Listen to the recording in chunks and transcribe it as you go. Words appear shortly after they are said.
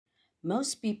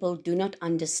Most people do not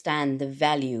understand the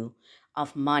value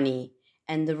of money,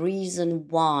 and the reason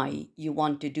why you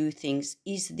want to do things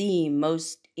is the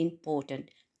most important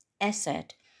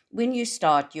asset when you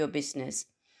start your business.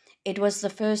 It was the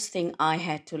first thing I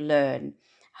had to learn,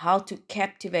 how to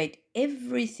captivate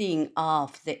everything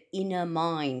of the inner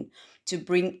mind to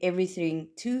bring everything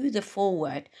to the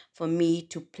forward for me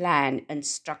to plan and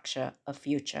structure a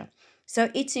future. So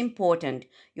it's important.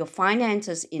 Your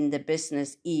finances in the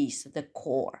business is the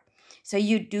core. So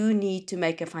you do need to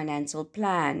make a financial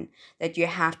plan, that you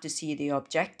have to see the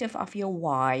objective of your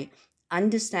why,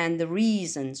 understand the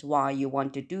reasons why you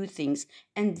want to do things,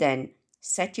 and then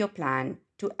set your plan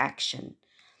to action.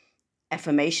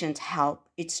 Affirmations help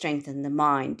it strengthen the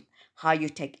mind. How you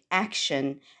take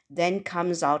action then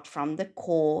comes out from the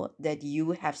core that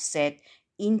you have set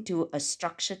into a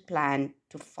structured plan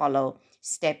to follow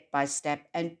step by step.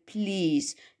 And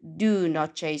please do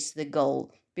not chase the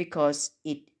goal because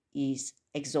it is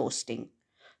exhausting.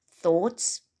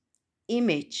 Thoughts,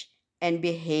 image, and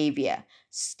behavior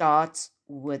starts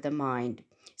with the mind.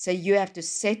 So you have to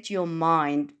set your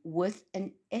mind with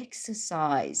an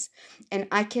exercise. And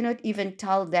I cannot even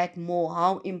tell that more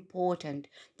how important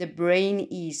the brain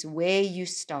is, where you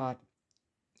start,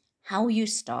 how you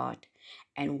start,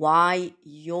 and why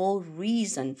your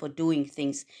reason for doing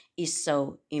things is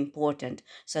so important,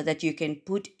 so that you can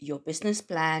put your business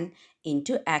plan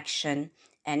into action.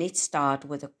 And it starts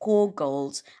with the core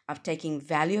goals of taking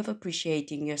value of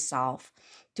appreciating yourself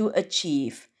to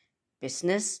achieve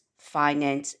business,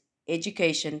 finance,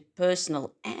 education,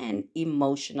 personal, and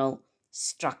emotional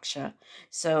structure.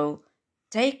 So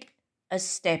take a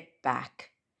step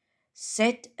back.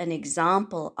 Set an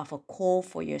example of a call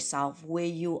for yourself where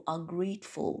you are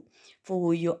grateful for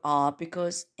who you are,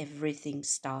 because everything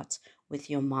starts with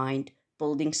your mind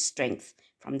building strength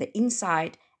from the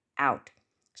inside out.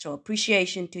 So,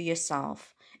 appreciation to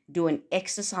yourself. Do an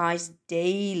exercise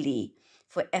daily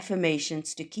for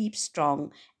affirmations to keep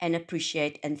strong and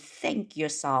appreciate and thank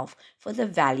yourself for the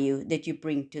value that you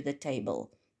bring to the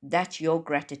table. That's your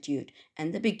gratitude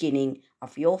and the beginning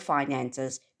of your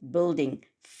finances building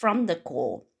from the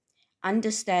core.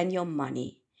 Understand your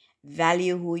money,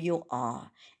 value who you are,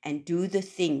 and do the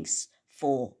things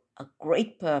for a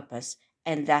great purpose.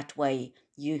 And that way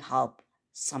you help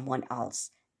someone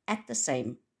else at the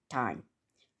same time.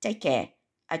 Take care.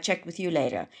 I'll check with you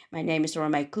later. My name is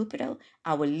Romay Cupido.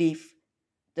 I will leave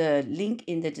the link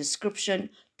in the description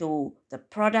to the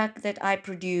product that I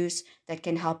produce that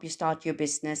can help you start your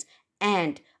business,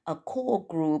 and a core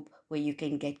group where you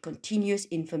can get continuous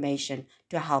information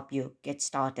to help you get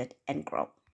started and grow.